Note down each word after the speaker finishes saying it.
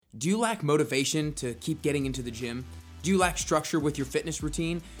Do you lack motivation to keep getting into the gym? Do you lack structure with your fitness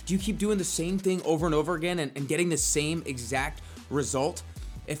routine? Do you keep doing the same thing over and over again and getting the same exact result?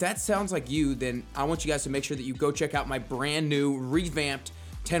 If that sounds like you, then I want you guys to make sure that you go check out my brand new revamped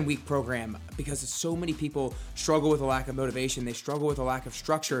 10-week program, because so many people struggle with a lack of motivation. They struggle with a lack of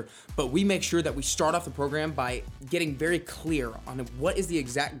structure, but we make sure that we start off the program by getting very clear on what is the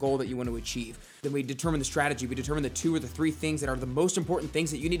exact goal that you want to achieve. Then we determine the strategy. We determine the 2 or the 3 things that are the most important things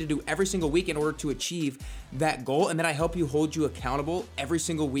that you need to do every single week in order to achieve that goal. And then I help you hold you accountable every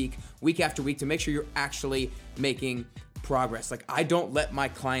single week, week after week, to make sure you're actually making progress. Like, I don't let my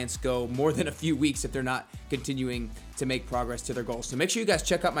clients go more than a few weeks if they're not continuing to make progress to their goals. So make sure you guys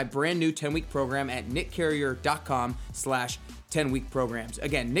check out my brand new 10-week program at nickcarrier.com/10-week programs.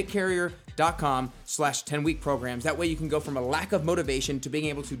 Again, nickcarrier.com/10-week programs. That way you can go from a lack of motivation to being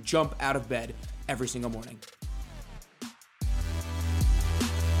able to jump out of bed every single morning.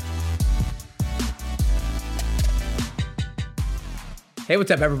 Hey, what's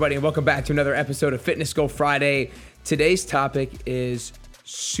up, everybody, and welcome back to another episode of Fitness Goal Friday. Today's topic is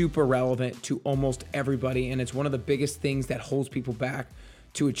super relevant to almost everybody, and it's one of the biggest things that holds people back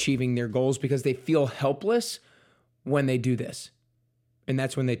to achieving their goals because they feel helpless when they do this, and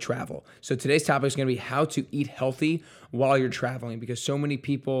that's when they travel. So today's topic is going to be how to eat healthy while you're traveling, because so many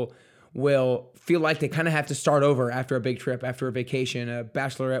people will feel like they kind of have to start over after a big trip, after a vacation, a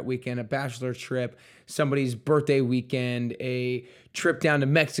bachelorette weekend, a bachelor trip, somebody's birthday weekend, a trip down to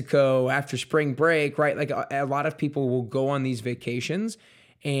Mexico after spring break, right? Like a lot of people will go on these vacations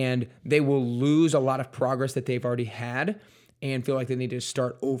and they will lose a lot of progress that they've already had and feel like they need to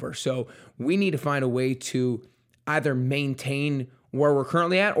start over. So we need to find a way to either maintain where we're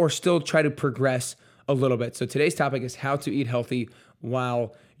currently at or still try to progress a little bit. So today's topic is how to eat healthy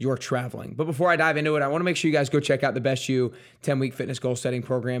while you're traveling. But before I dive into it, I want to make sure you guys go check out the Best You 10-week fitness goal setting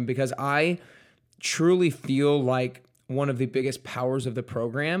program, because I truly feel like one of the biggest powers of the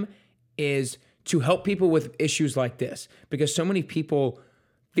program is to help people with issues like this, because so many people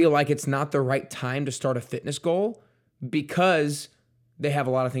feel like it's not the right time to start a fitness goal because they have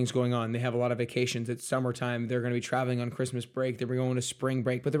a lot of things going on. They have a lot of vacations. It's summertime. They're going to be traveling on Christmas break. They're going to spring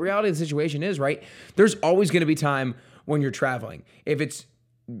break. But the reality of the situation is, right, there's always going to be time when you're traveling. If it's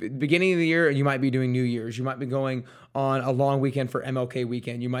beginning of the year, you might be doing New Year's. You might be going on a long weekend for MLK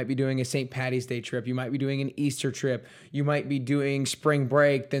weekend. You might be doing a St. Patty's Day trip. You might be doing an Easter trip. You might be doing spring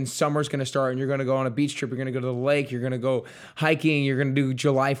break. Then summer's going to start and you're going to go on a beach trip. You're going to go to the lake. You're going to go hiking. You're going to do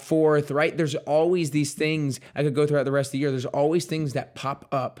July 4th, right? There's always these things. I could go throughout the rest of the year. There's always things that pop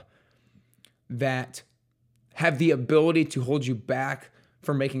up that have the ability to hold you back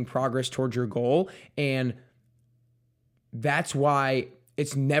from making progress towards your goal. And that's why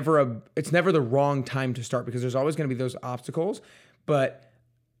it's never the wrong time to start, because there's always going to be those obstacles. But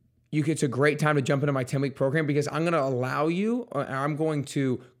it's a great time to jump into my 10-week program, because I'm going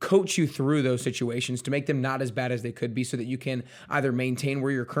to coach you through those situations to make them not as bad as they could be, so that you can either maintain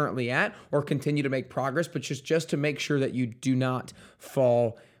where you're currently at or continue to make progress, but just to make sure that you do not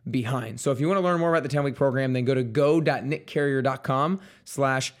fall behind. So if you want to learn more about the 10-week program, then go to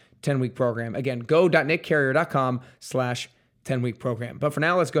go.nickcarrier.com/10-week program. Again, go.nickcarrier.com/10-week program. But for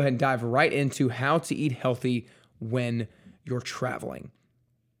now, let's go ahead and dive right into how to eat healthy when you're traveling.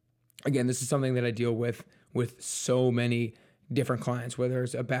 Again, this is something that I deal with so many different clients, whether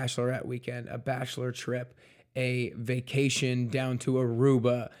it's a bachelorette weekend, a bachelor trip, a vacation down to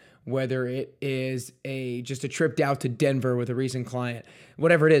Aruba, whether it is just a trip down to Denver with a recent client,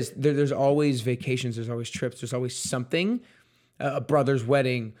 whatever it is, there's always vacations, there's always trips, there's always something, a brother's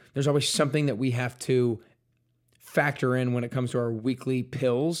wedding, there's always something that we have to factor in when it comes to our weekly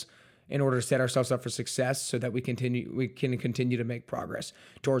pills in order to set ourselves up for success, so that we can continue to make progress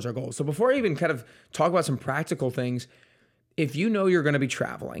towards our goals. So before I even kind of talk about some practical things, if you know you're going to be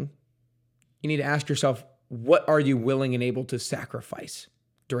traveling, you need to ask yourself, what are you willing and able to sacrifice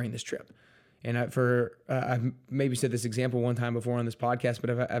during this trip? And I've maybe said this example one time before on this podcast, but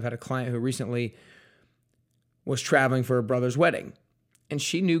I've had a client who recently was traveling for a brother's wedding, and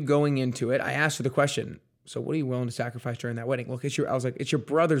she knew going into it. I asked her the question, so what are you willing to sacrifice during that wedding? Look, it's your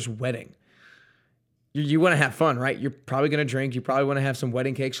brother's wedding. You want to have fun, right? You're probably going to drink. You probably want to have some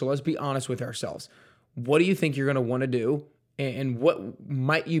wedding cake. So let's be honest with ourselves. What do you think you're going to want to do? And what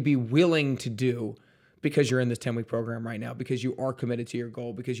might you be willing to do because you're in this 10-week program right now, because you are committed to your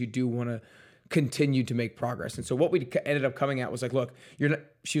goal, because you do want to continue to make progress? And so what we ended up coming at was like, look,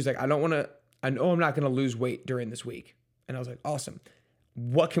 she was like, I know I'm not going to lose weight during this week. And I was like, awesome.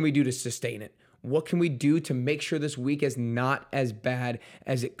 What can we do to sustain it? What can we do to make sure this week is not as bad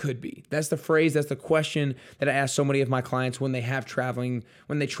as it could be? That's the phrase, that's the question that I ask so many of my clients when they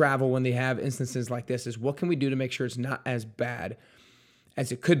travel, when they have instances like this, is what can we do to make sure it's not as bad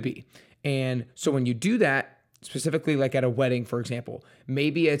as it could be? And so when you do that, specifically like at a wedding, for example,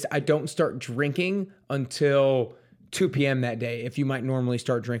 maybe it's I don't start drinking until 2 p.m. that day if you might normally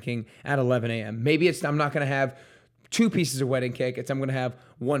start drinking at 11 a.m. Maybe it's I'm not going to have 2 pieces of wedding cake. I'm going to have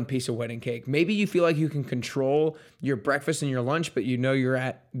 1 piece of wedding cake. Maybe you feel like you can control your breakfast and your lunch, but you know you're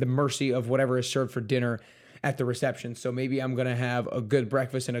at the mercy of whatever is served for dinner at the reception. So maybe I'm going to have a good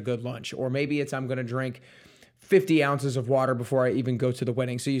breakfast and a good lunch. Or maybe it's I'm going to drink 50 ounces of water before I even go to the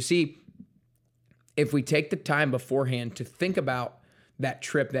wedding. So you see, if we take the time beforehand to think about that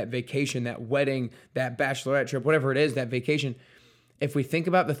trip, that vacation, that wedding, that bachelorette trip, whatever it is, that vacation, if we think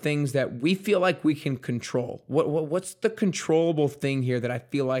about the things that we feel like we can control, what's the controllable thing here that I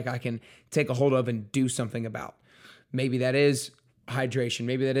feel like I can take a hold of and do something about? Maybe that is hydration.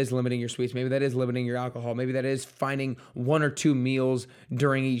 Maybe that is limiting your sweets. Maybe that is limiting your alcohol. Maybe that is finding 1 or 2 meals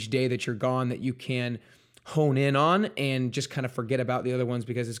during each day that you're gone that you can hone in on and just kind of forget about the other ones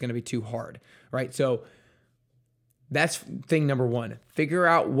because it's going to be too hard, right? So that's thing number 1. Figure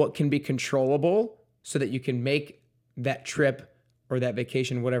out what can be controllable so that you can make that trip or that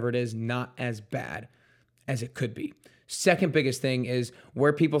vacation, whatever it is, not as bad as it could be. Second biggest thing is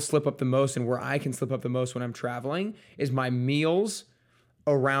where people slip up the most and where I can slip up the most when I'm traveling is my meals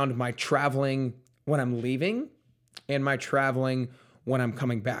around my traveling when I'm leaving and my traveling when I'm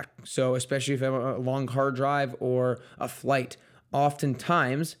coming back. So especially if I have a long car drive or a flight,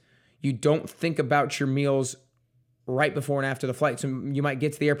 oftentimes you don't think about your meals right before and after the flight. So you might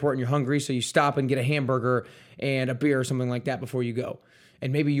get to the airport and you're hungry, so you stop and get a hamburger and a beer or something like that before you go.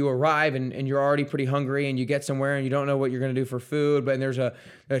 And maybe you arrive and you're already pretty hungry and you get somewhere and you don't know what you're going to do for food, but there's a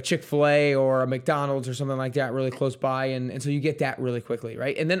Chick-fil-A or a McDonald's or something like that really close by. And so you get that really quickly,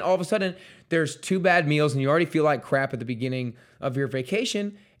 right? And then all of a sudden there's 2 bad meals and you already feel like crap at the beginning of your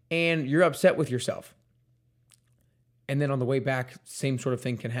vacation and you're upset with yourself. And then on the way back, same sort of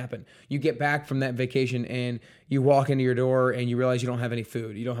thing can happen. You get back from that vacation and you walk into your door and you realize you don't have any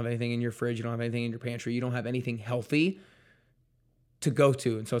food. You don't have anything in your fridge. You don't have anything in your pantry. You don't have anything healthy to go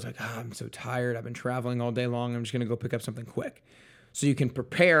to. And so it's like, I'm so tired. I've been traveling all day long. I'm just going to go pick up something quick. So you can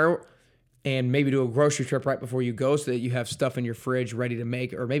prepare and maybe do a grocery trip right before you go so that you have stuff in your fridge ready to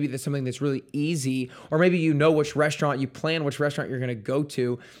make, or maybe that's something that's really easy, or maybe you know which restaurant, you plan which restaurant you're going to go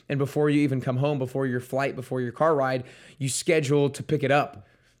to, and before you even come home, before your flight, before your car ride, you schedule to pick it up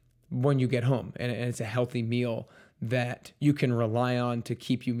when you get home, and it's a healthy meal that you can rely on to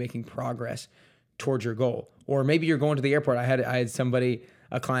keep you making progress towards your goal. Or maybe you're going to the airport. I had somebody,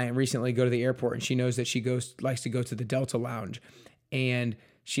 a client recently, go to the airport, and she knows that she likes to go to the Delta Lounge, and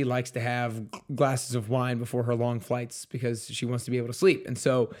she likes to have glasses of wine before her long flights because she wants to be able to sleep. And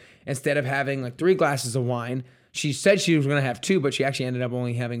so instead of having like 3 glasses of wine, she said she was going to have 2, but she actually ended up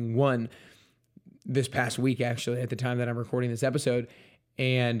only having 1 this past week, actually, at the time that I'm recording this episode.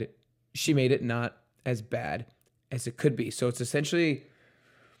 And she made it not as bad as it could be. So it's essentially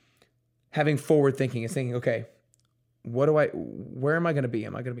having forward thinking. It's thinking, okay, where am I going to be?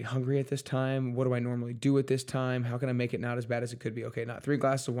 Am I going to be hungry at this time? What do I normally do at this time? How can I make it not as bad as it could be? Okay, not 3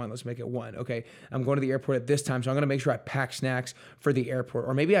 glasses of wine. Let's make it 1. Okay, I'm going to the airport at this time, so I'm going to make sure I pack snacks for the airport.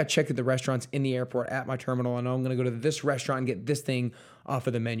 Or maybe I checked at the restaurants in the airport at my terminal, and I'm going to go to this restaurant and get this thing off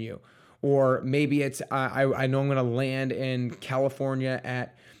of the menu. Or maybe it's I know I'm going to land in California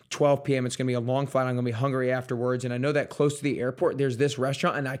at 12 p.m. It's going to be a long flight. I'm going to be hungry afterwards. And I know that close to the airport, there's this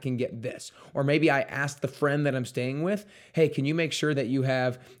restaurant and I can get this. Or maybe I asked the friend that I'm staying with, hey, can you make sure that you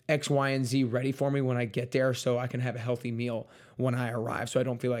have X, Y, and Z ready for me when I get there so I can have a healthy meal when I arrive so I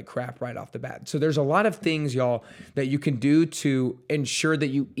don't feel like crap right off the bat. So there's a lot of things, y'all, that you can do to ensure that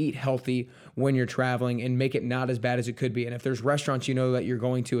you eat healthy when you're traveling and make it not as bad as it could be. And if there's restaurants you know that you're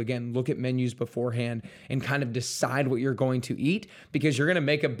going to, again, look at menus beforehand and kind of decide what you're going to eat, because you're going to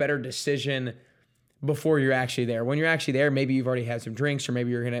make a better decision before you're actually there. When you're actually there, maybe you've already had some drinks, or maybe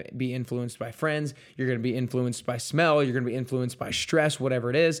you're going to be influenced by friends. You're going to be influenced by smell. You're going to be influenced by stress,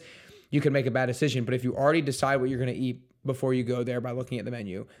 whatever it is. You can make a bad decision. But if you already decide what you're going to eat before you go there by looking at the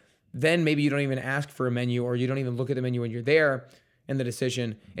menu, then maybe you don't even ask for a menu, or you don't even look at the menu when you're there, and the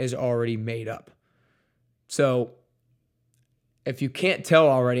decision is already made up. So if you can't tell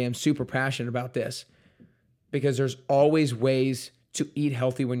already, I'm super passionate about this, because there's always ways to eat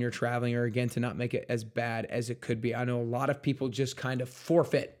healthy when you're traveling, or again, to not make it as bad as it could be. I know a lot of people just kind of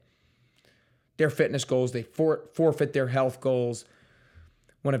forfeit their fitness goals. They forfeit their health goals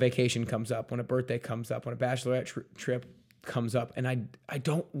when a vacation comes up, when a birthday comes up, when a bachelorette trip comes up. And I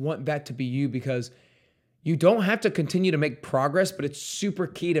don't want that to be you, because you don't have to continue to make progress, but it's super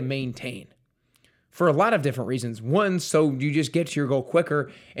key to maintain for a lot of different reasons. One, so you just get to your goal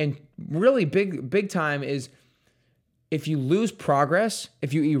quicker. And really big time is if you lose progress,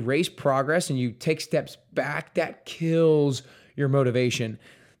 if you erase progress and you take steps back, that kills your motivation.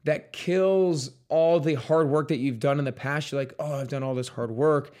 That kills all the hard work that you've done in the past. You're like, oh, I've done all this hard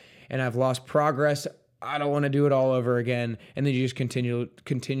work and I've lost progress. I don't want to do it all over again. And then you just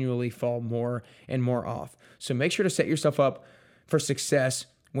continually fall more and more off. So make sure to set yourself up for success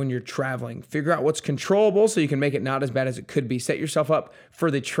when you're traveling. Figure out what's controllable so you can make it not as bad as it could be. Set yourself up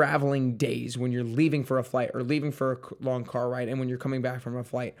for the traveling days when you're leaving for a flight or leaving for a long car ride, and when you're coming back from a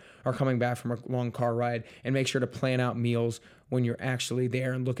flight or coming back from a long car ride, and make sure to plan out meals when you're actually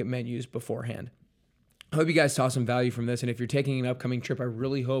there and look at menus beforehand. I hope you guys saw some value from this. And if you're taking an upcoming trip, I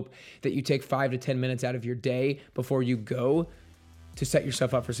really hope that you take 5 to 10 minutes out of your day before you go to set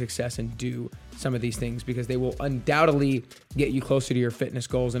yourself up for success and do some of these things, because they will undoubtedly get you closer to your fitness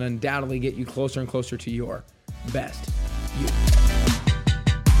goals and undoubtedly get you closer and closer to your best you.